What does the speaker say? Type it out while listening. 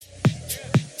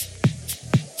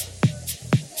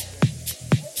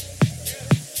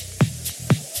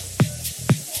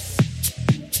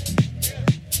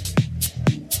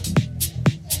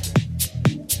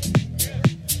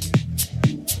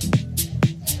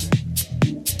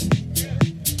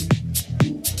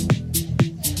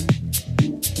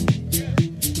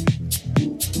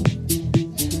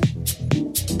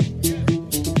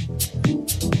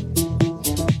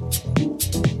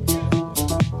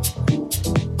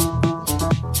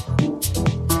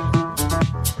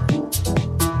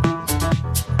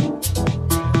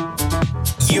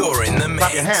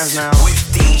Clap your hands mix now.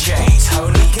 with DJ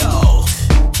Tony Gold.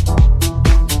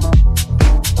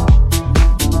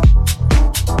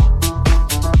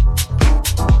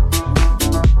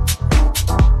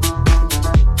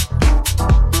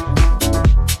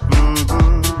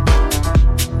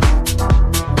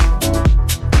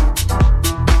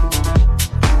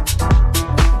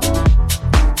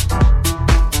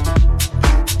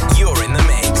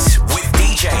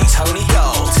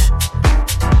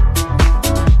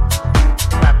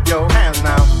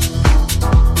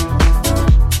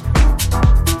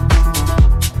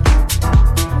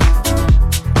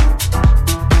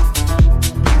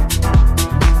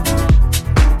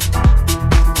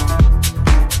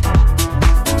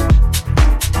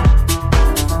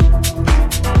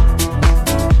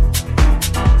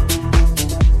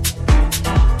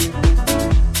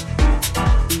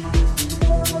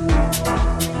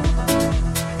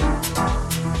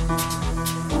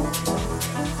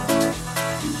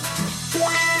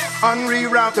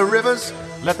 Unreroute the rivers,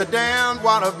 let the damned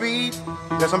water beat.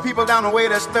 There's some people down the way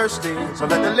that's thirsty, so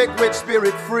let the liquid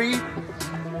spirit free.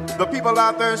 The people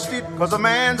are thirsty because of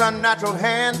man's unnatural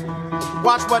hand.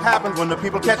 Watch what happens when the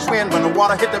people catch wind, when the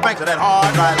water hit the banks of that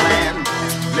hard, dry land.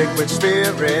 Liquid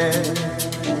spirit,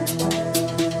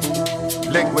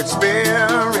 liquid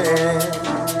spirit,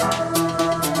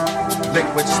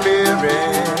 liquid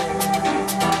spirit,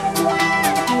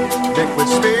 liquid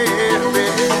spirit.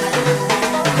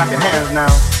 Clap your hands now.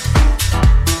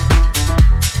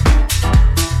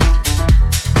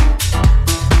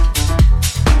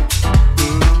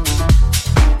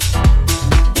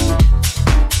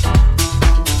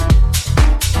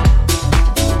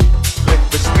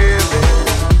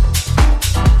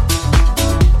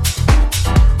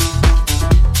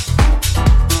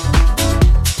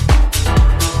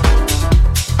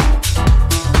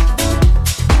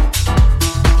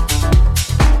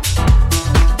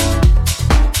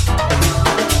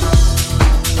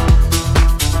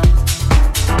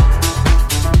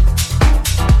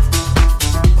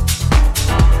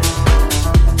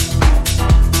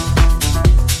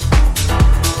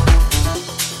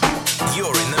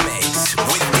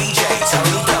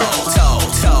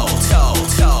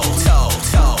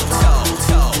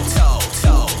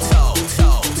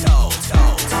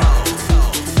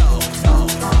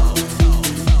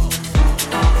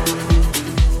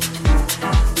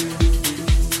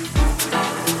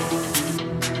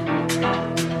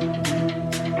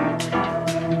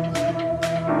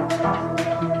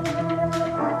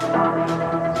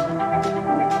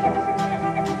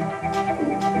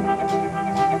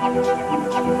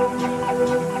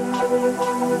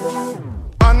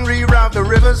 Unreroute the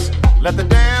rivers, let the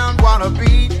damned water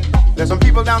beat. There's some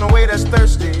people down the way that's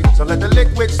thirsty, so let the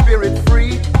liquid spirit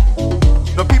free.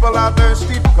 The people are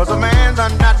thirsty because of man's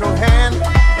unnatural hand.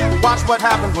 Watch what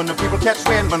happens when the people catch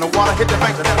wind, when the water hit the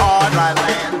banks of that hard, dry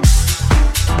land.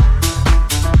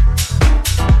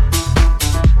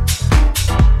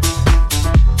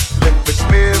 Liquid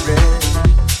spirit,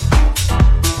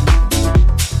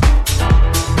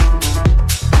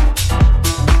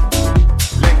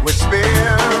 liquid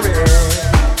spirit.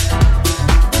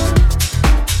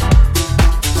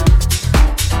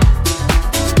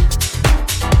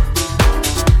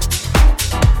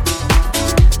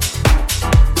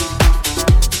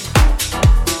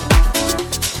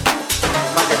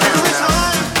 Like a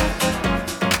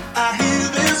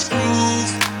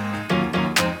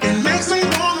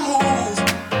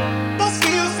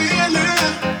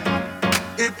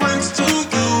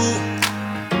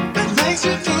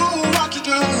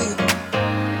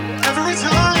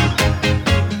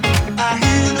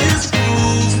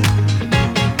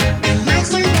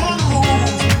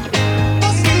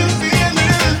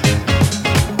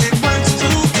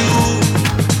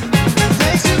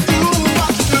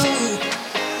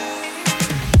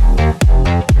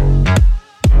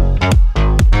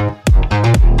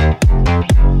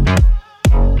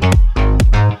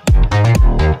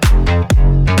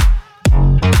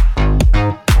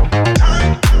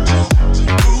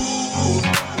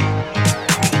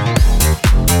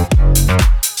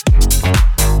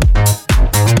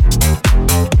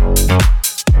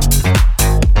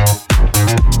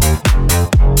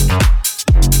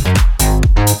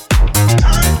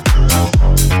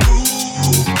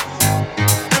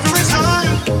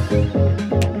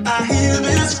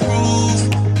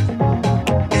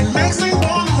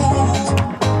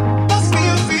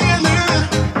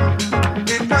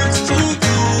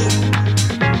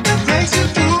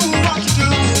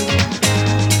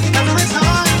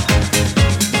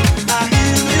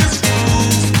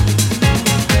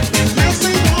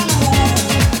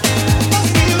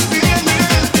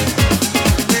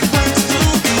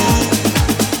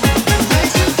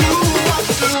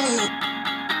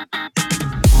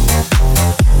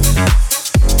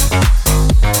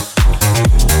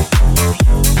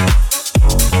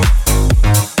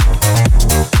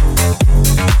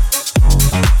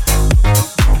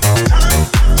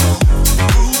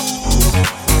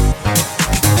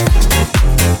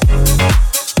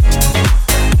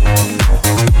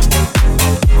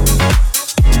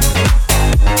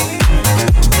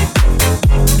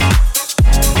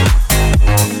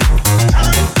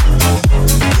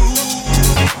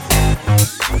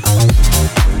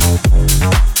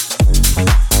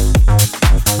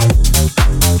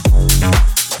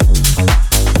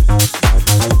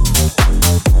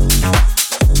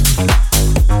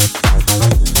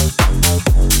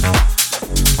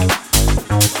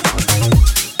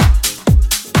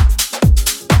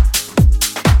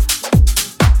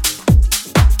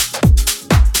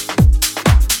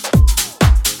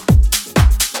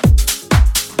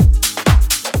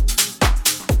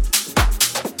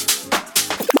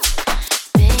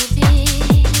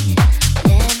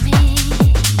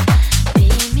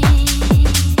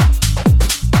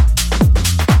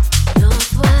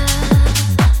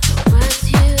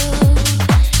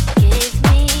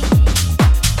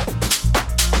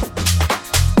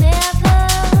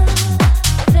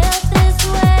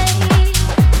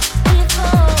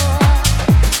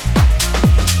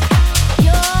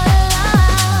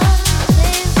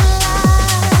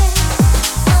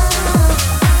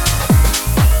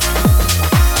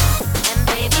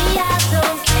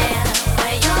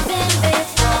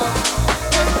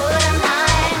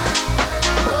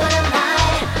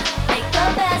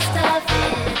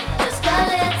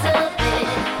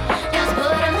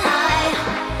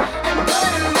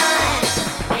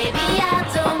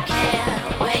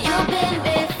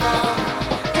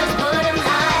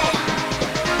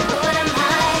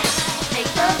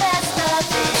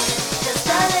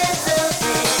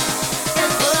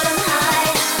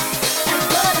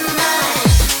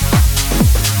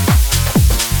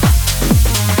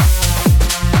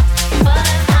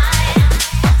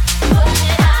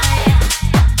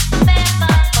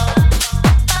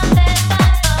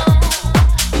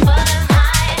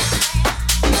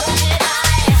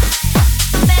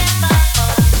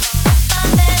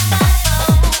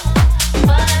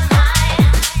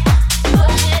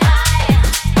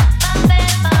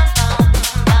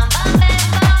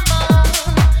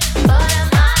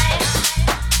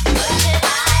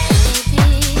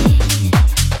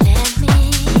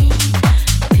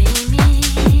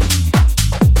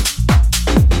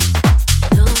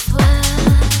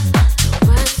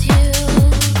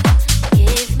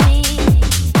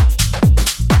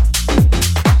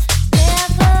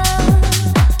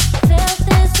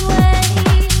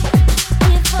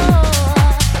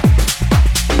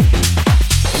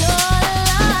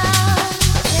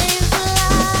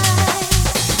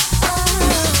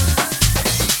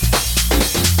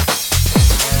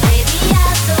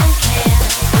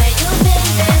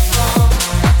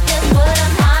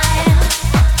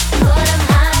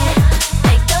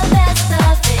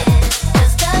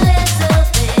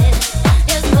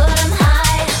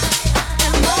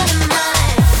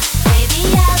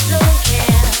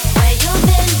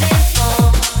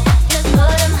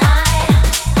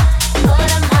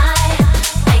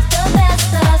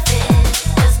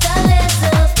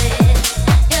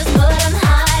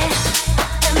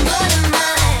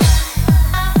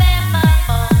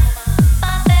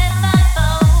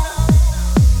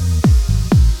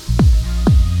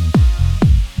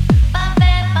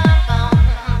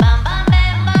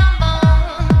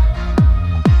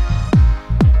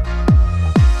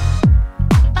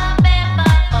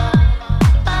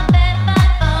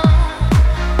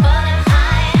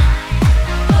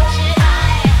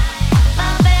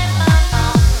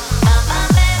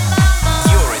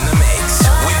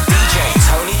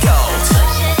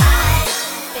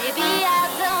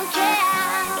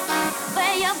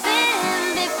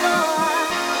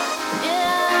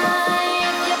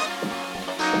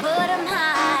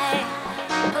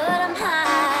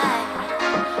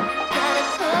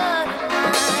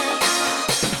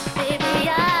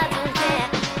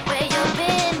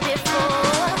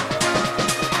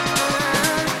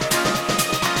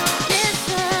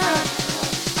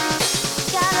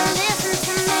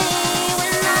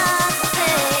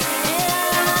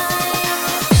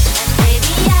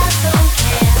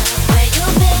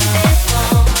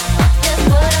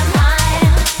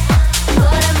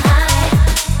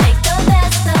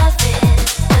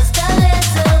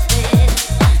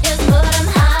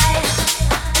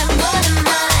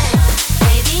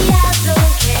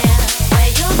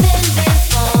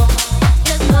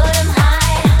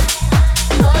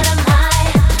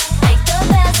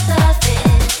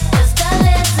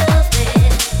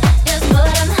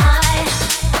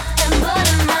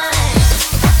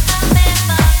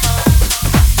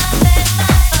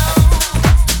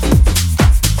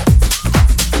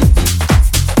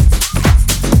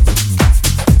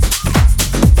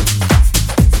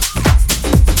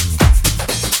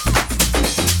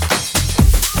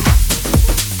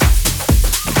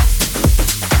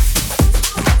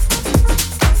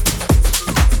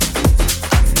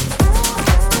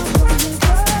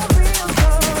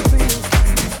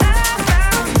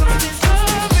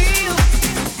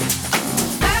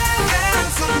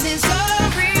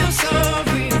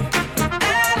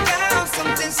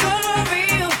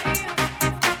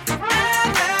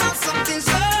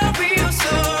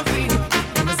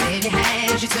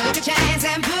she took a chance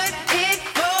and put it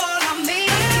all on me.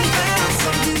 Found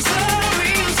something so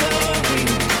real, so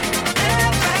real. I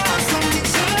found something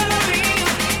so real.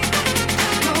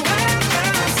 No, I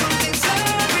found something so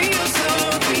real, so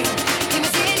real. It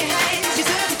was in your hands, she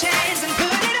took a chance and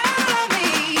put it all on me.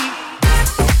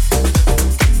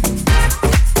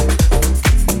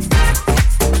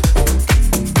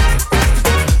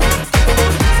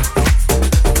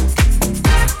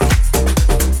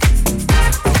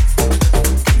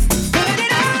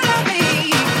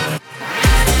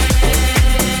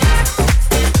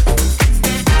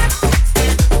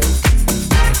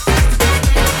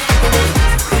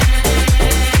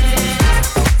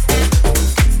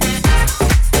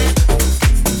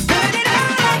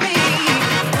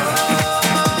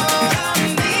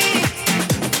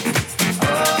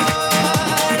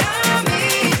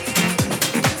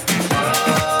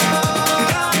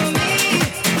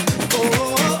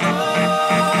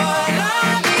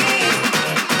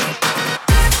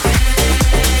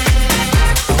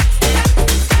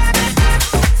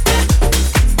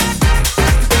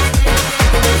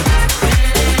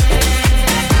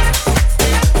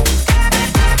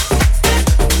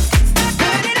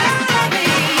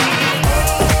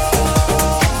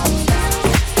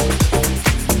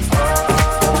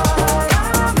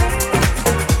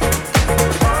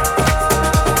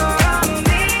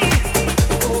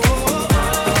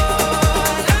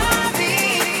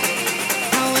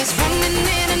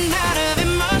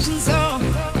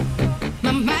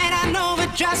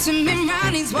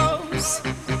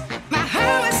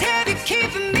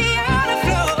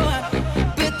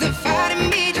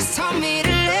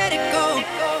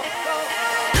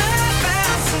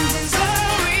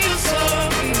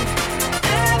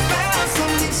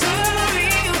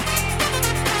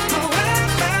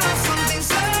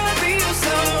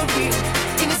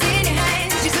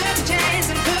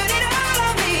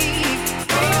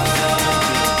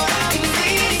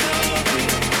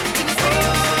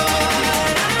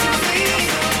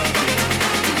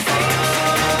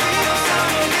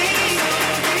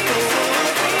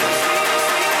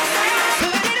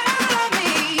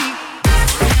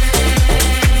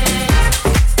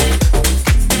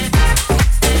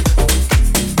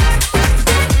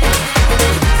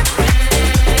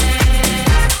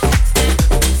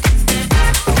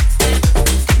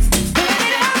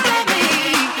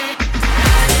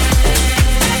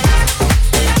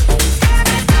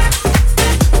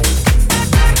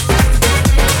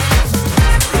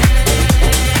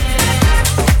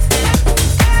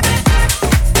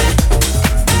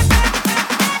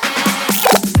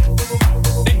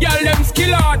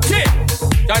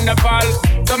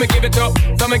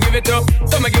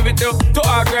 To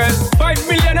our girls, 5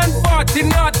 million and 40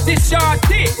 naughty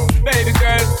shorty. Baby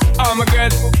girl, all my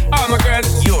girls, all my girls.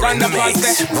 You're in the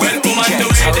mix with DJ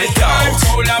Tony Gold.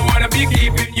 Cool, I wanna be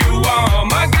keeping you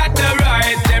warm. I got the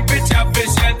right temperature for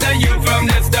shelter you from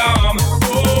the storm.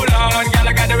 Hold on, girl,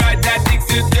 I got the right tactics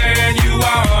to turn you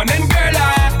on. And girl,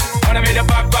 I wanna be the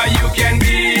papa, you can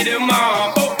be the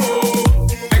mom.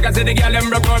 I see the girl them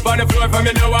broke out on the floor. From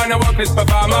you don't wanna work this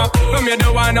performer. From you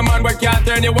don't want a man but can't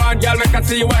turn you on. Girl, make I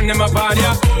see you when them upon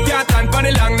ya. Can't stand for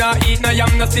the long, no eat no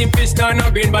yam, no steamed fish,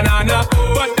 no green banana.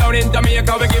 But down in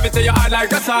Jamaica we give it to you hot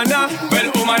like a sauna.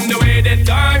 Well, on the way the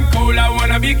time cool, I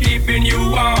wanna be keeping you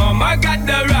warm. I got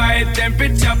the right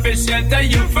temperature for shelter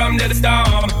you from the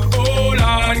storm. Hold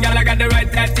on, girl, I got the right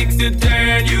tactics to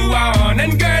turn you on.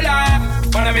 And girl, I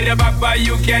wanna be the papa,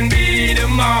 you can be the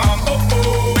mom.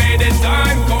 Way the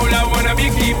time cool, I wanna be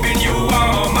keeping you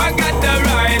warm. I got the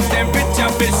right temperature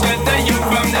for shelter you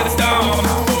from the storm.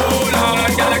 Hold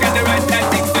on, girl, I got the right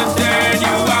tactics to turn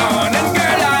you on. And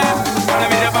girl, I wanna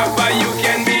be the papa, you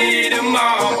can be the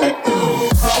mom.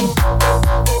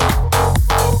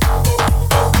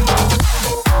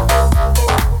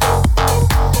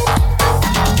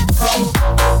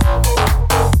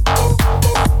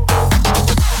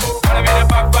 Wanna be the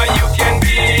papa, you can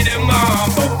be the mom.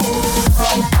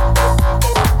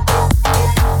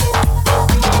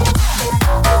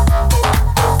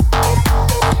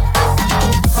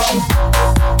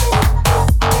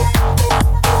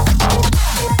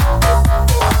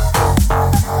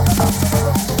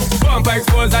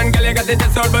 And girl, you got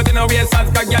it out, but you know we ain't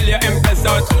soft, cause girl, you impress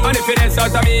out. And if it is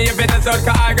out of me, if it is out,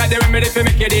 cause I got the remedy to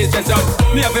make it easy out.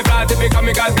 Me have a flat if you come,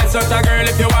 me cause best out. And girl,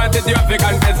 if you want it, you have to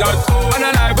confess out. And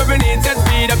I like what we need, set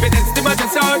speed up, it is too much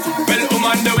out. Well, I'm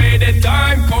on the way, the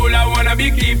time cold, I wanna be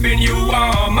keeping you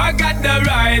warm. I got the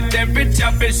right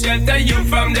temperature for shelter you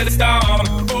from the storm.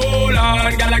 Hold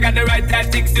on, girl, I got the right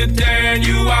tactics to turn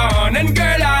you on. And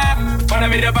girl, I wanna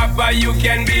be the papa, you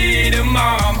can be the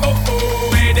mom.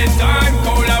 Way the time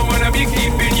cold, I wanna be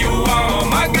keeping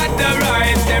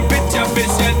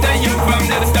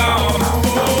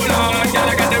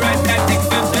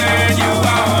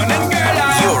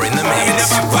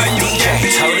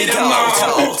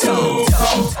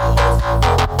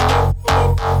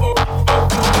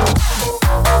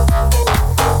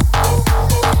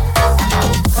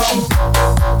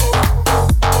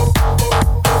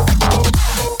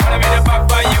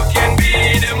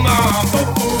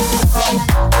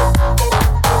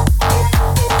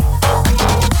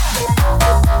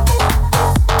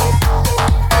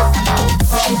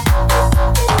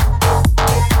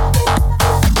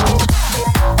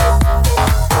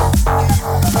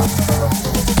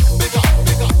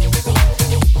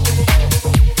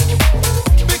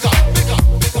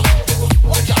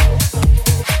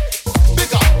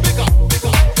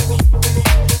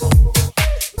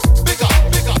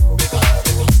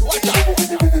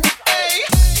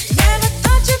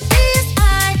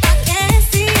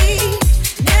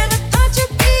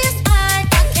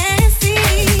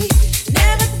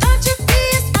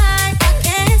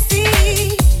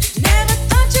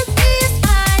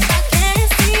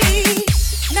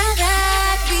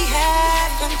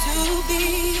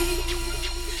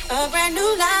A brand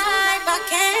new life I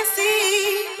can't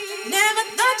see. Never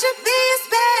thought you'd be a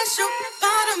special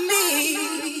part of me.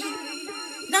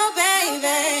 No,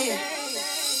 baby.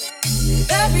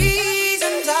 The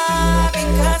reasons are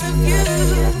because of you.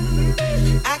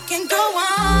 I can go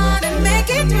on and make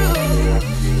it through.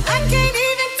 I can't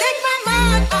even take my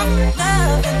mind off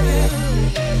loving you.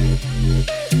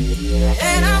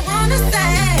 And I wanna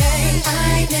say,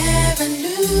 I never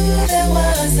knew there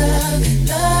was a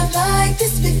love like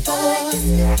this before.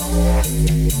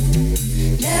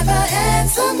 Never had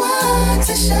someone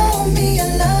to show me a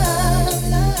love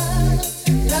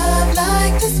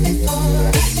like this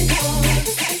before.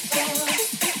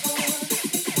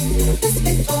 This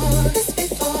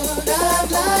before,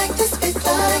 love like this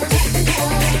before.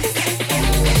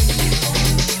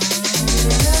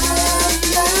 Love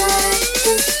like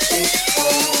this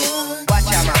before.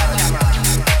 Watch out,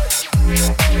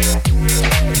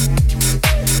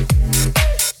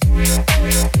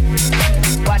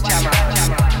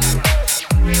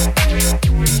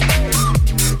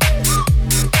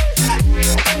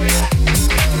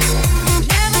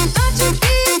 Never thought you'd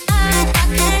be mine, I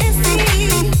can't see.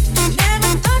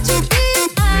 Never thought you'd be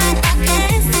mine, I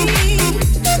can't see.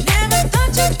 Never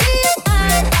thought you'd be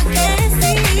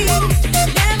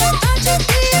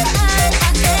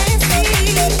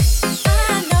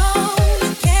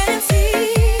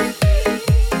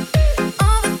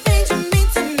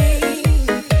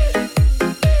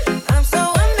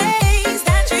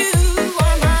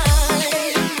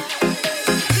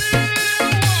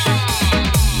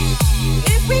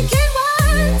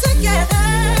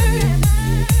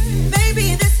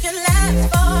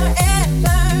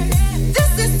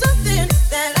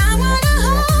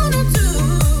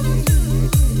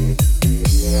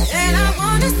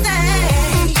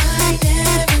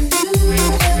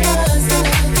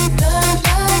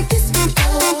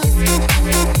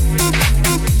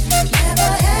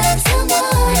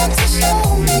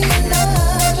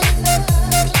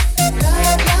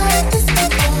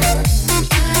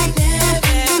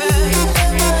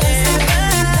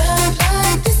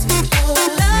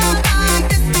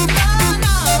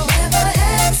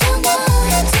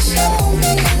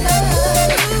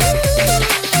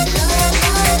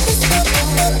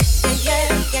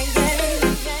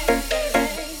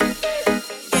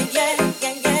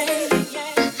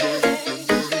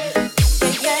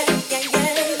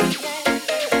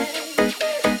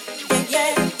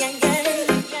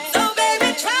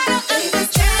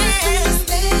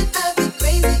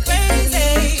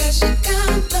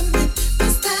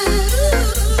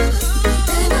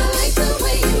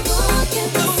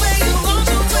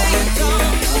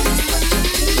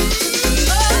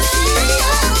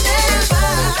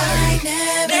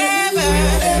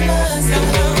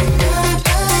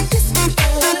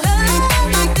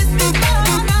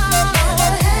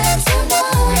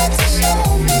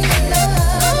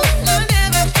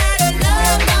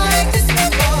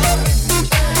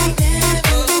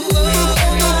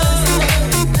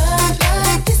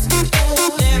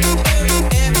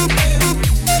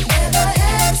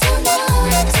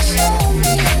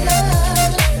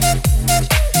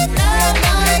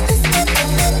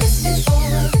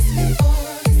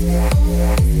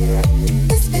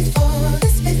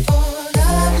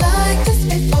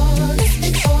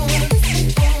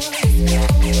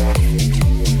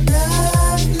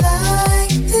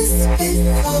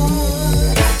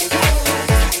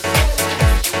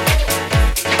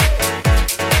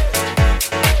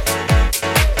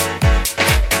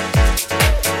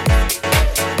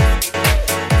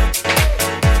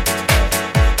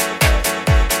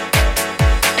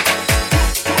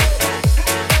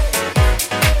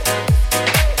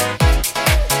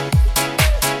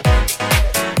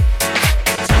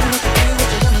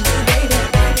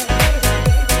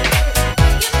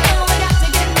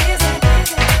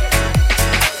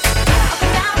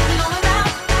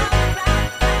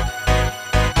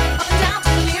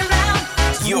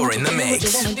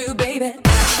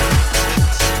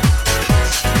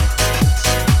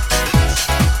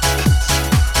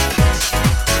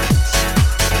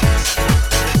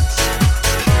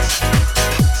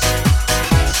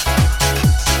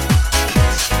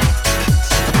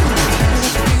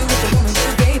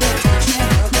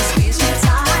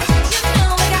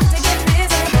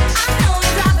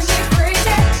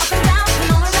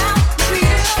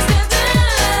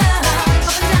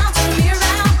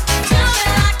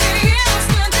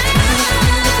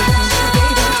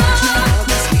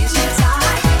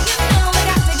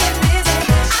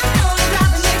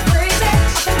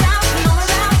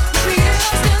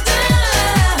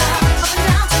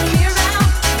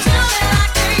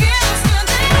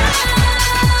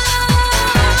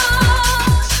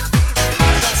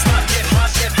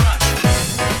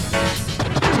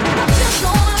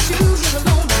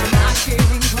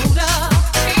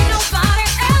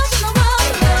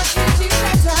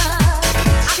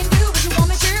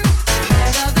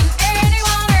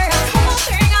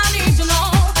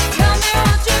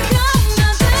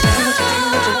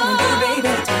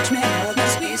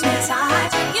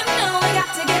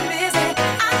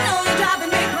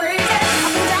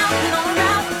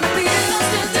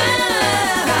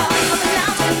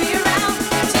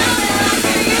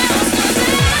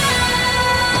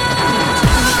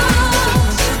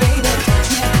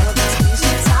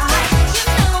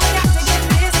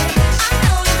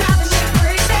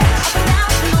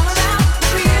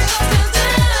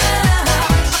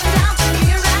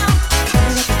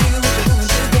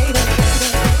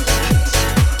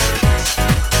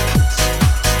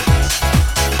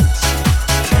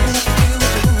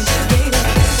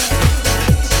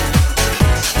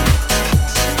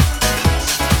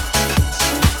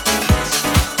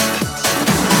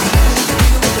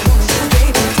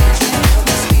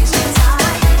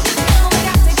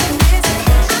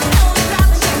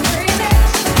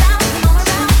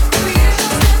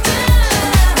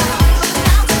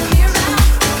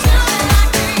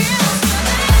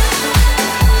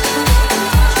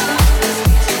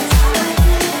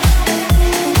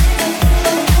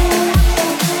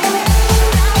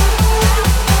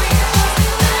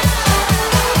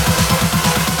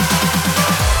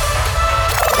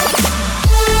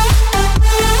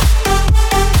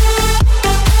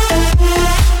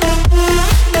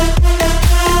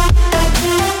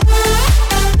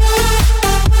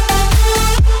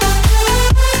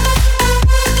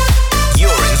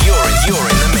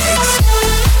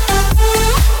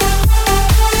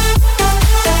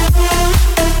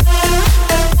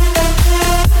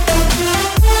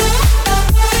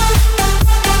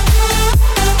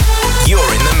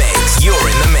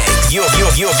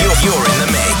You're in the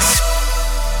mix.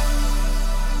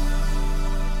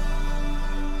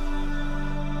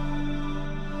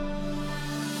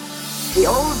 The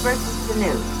old versus the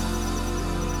new.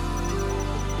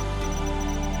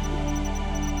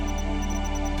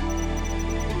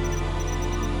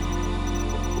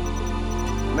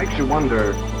 Makes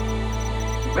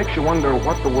you wonder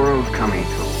what the world's coming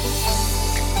to.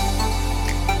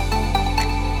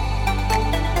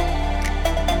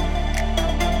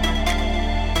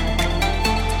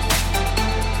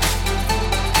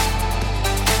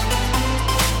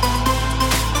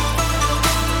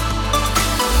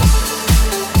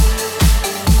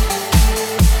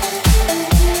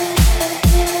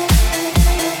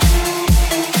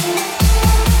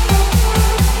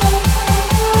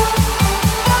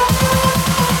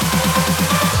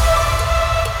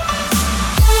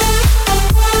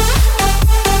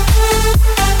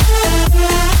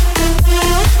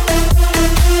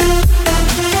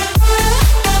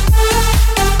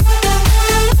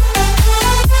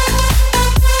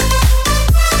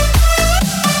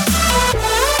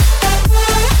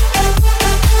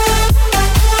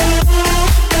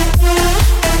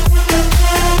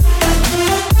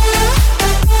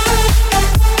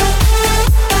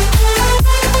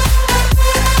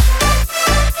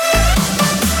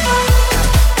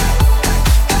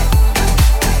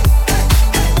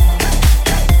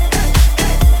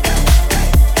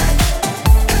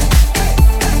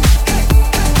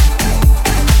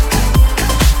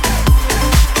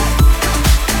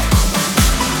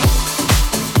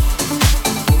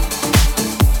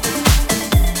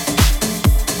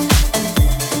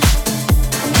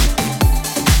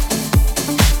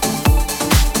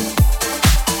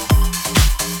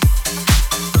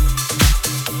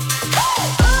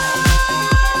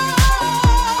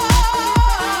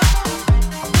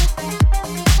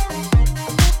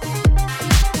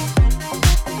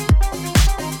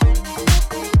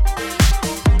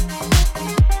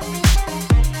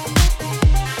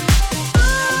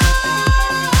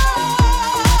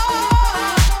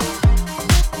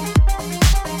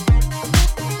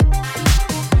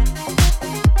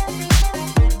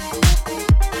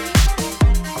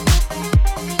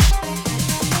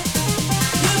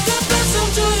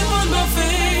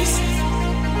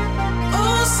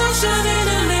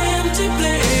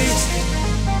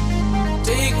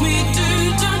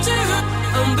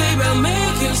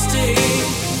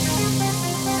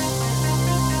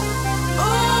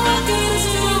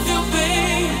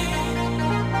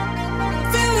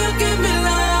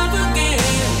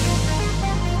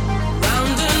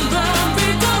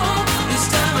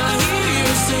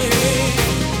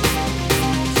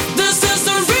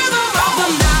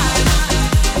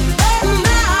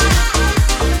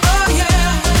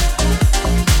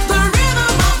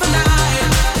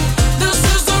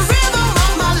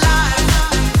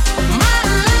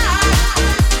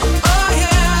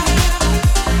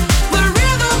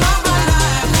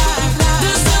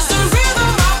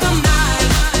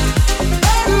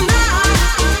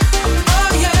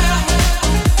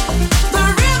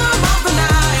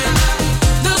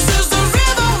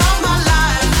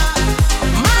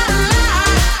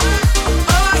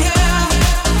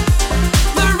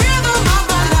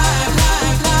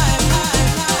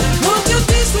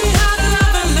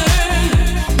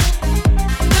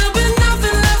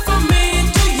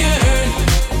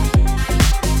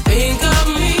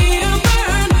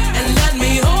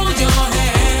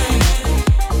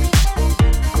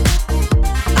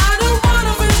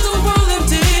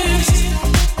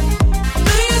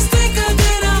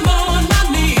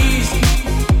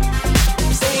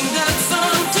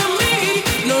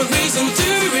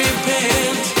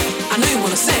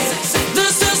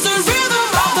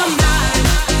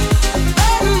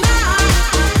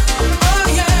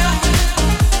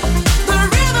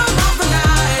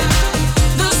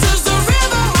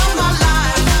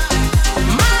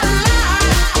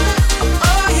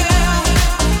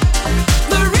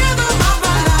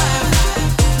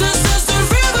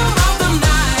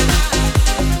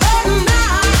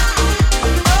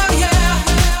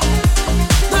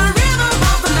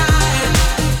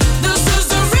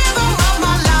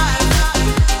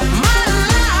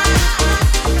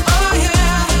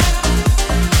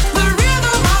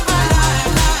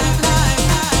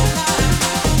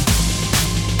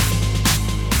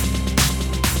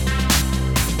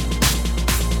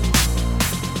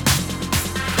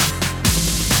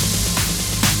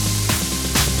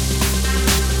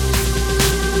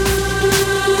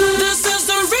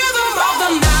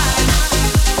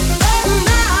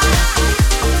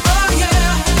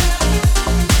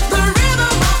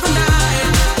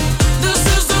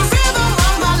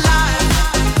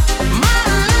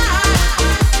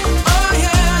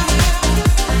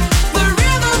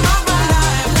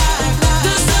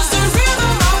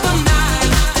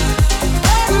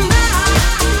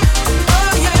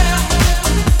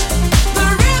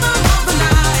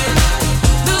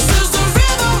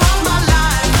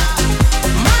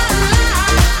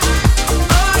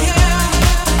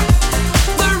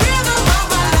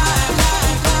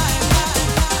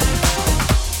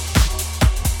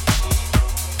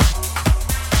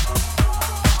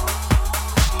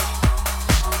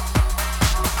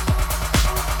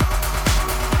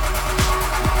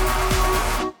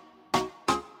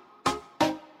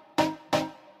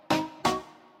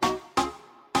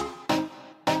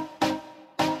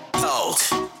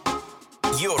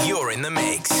 You're in the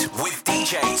mix with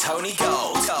DJ Tony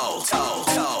Gold.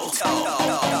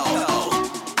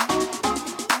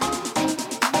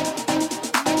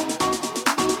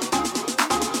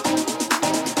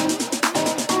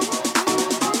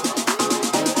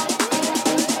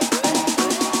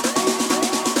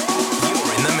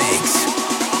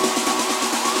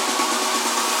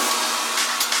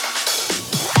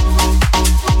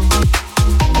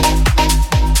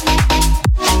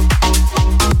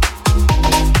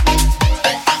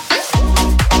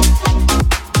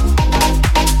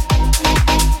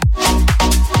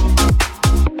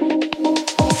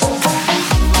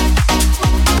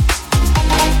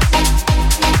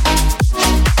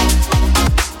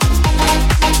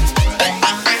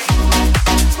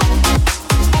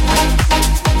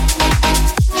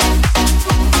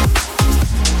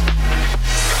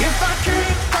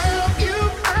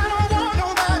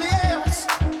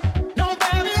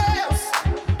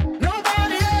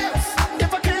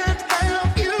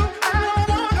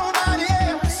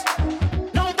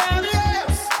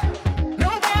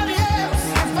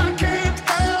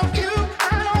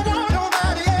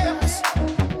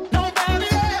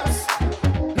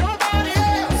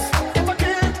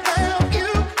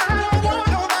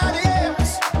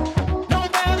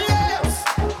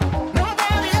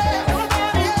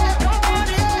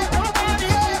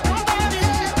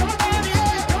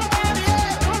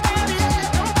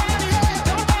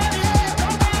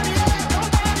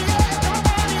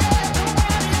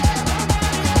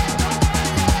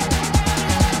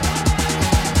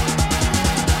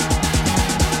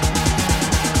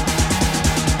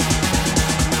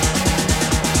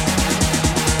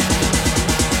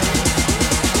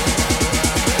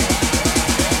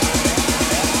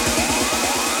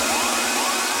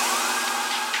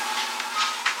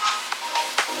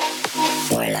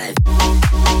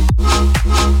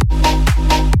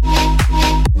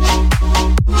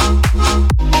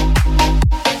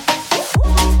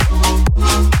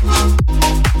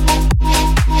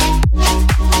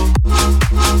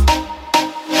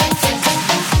 in the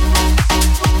mix with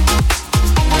DJ Tony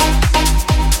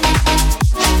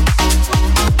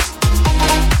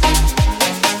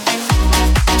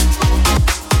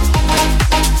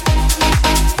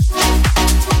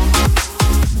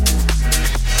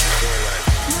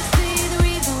Must be the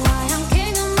reason why I'm king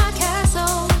of my castle.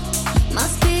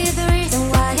 Must be the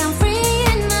reason why I'm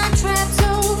free in my trap zone.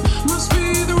 Must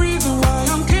be the reason why I'm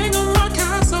king of my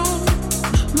castle.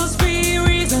 Must be the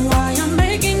reason why I'm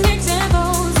making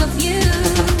examples of you.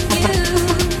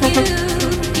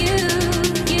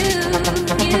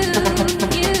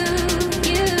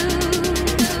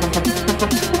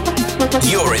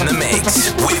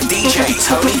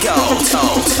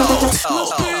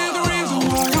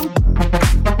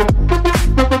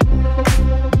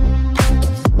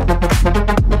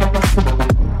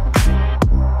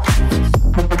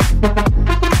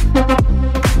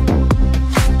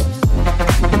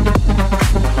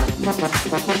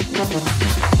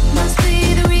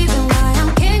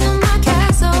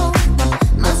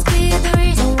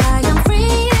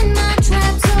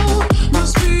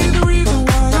 Must be the reason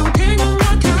why I'm.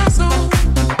 Must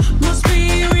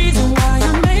be the reason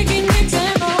why I'm.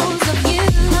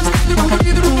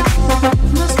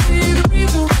 Must be the reason why I'm. Must be the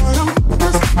reason why I'm. Must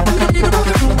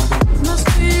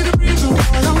be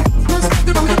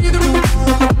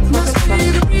the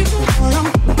reason why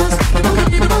I'm. Must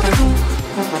be the reason why I'm.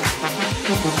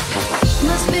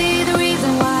 Must be the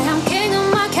reason why I'm king of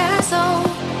my castle.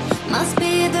 Must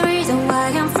be the reason why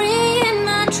I'm free in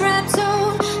my trap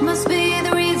zone. Must be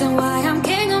the reason why I'm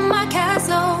king of my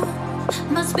castle.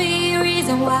 Must be the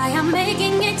reason why I'm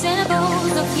making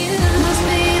examples of you. Must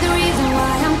be the reason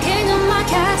why I'm king of my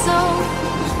castle.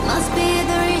 Must be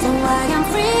the reason why I'm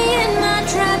free in my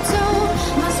trap zone.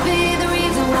 Must be the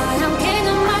reason why I'm king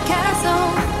of my castle.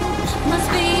 Must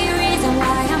be the reason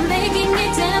why I'm making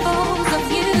examples of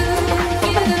you.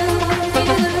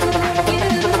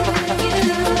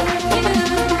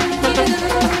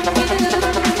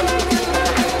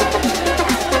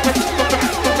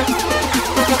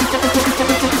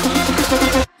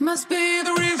 Must be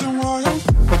the reason why I'm.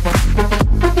 Must be the reason why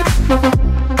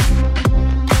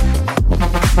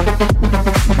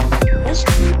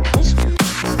I'm.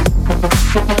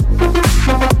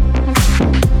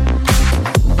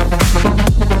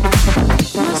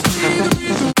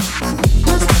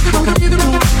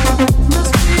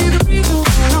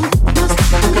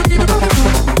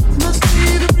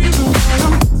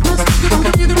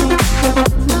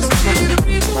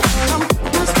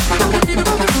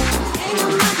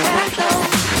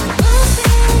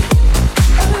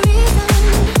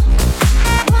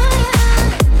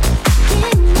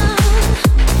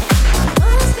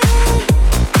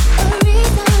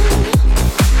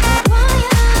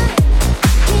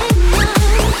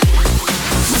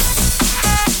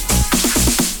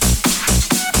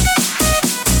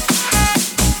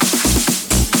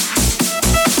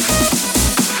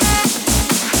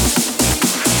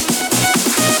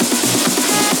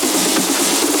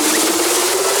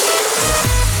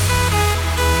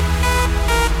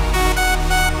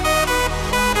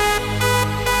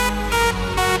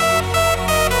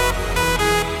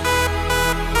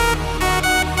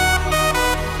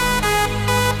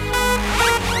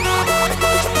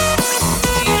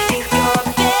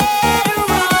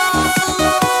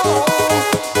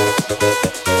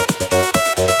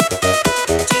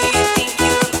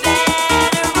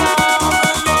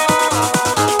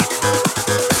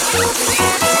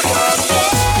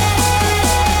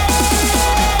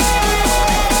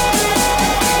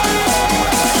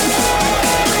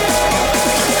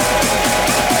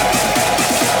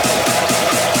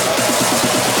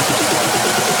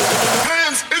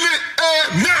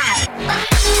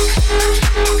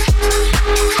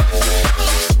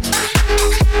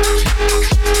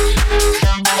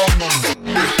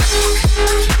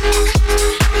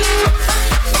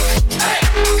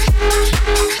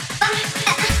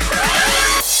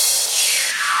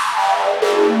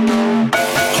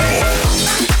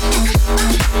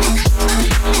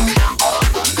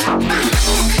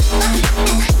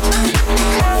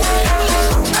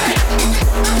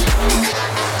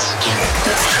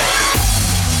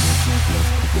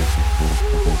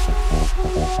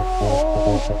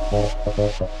 Do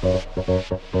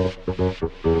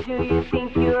you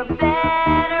think you're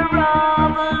better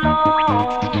off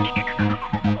alone?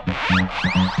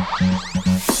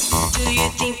 Do you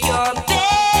think you're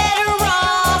better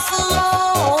off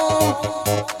alone?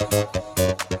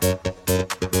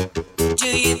 Do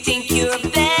you think you're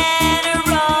better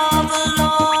off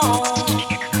alone?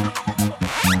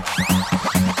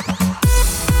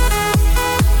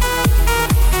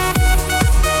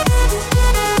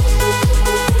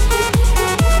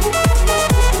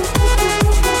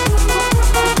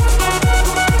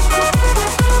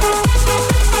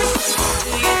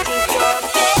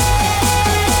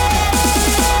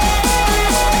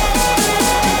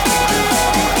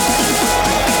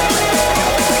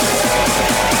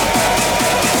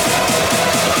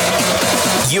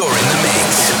 You're in the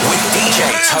mix with DJ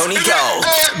Tony Gold.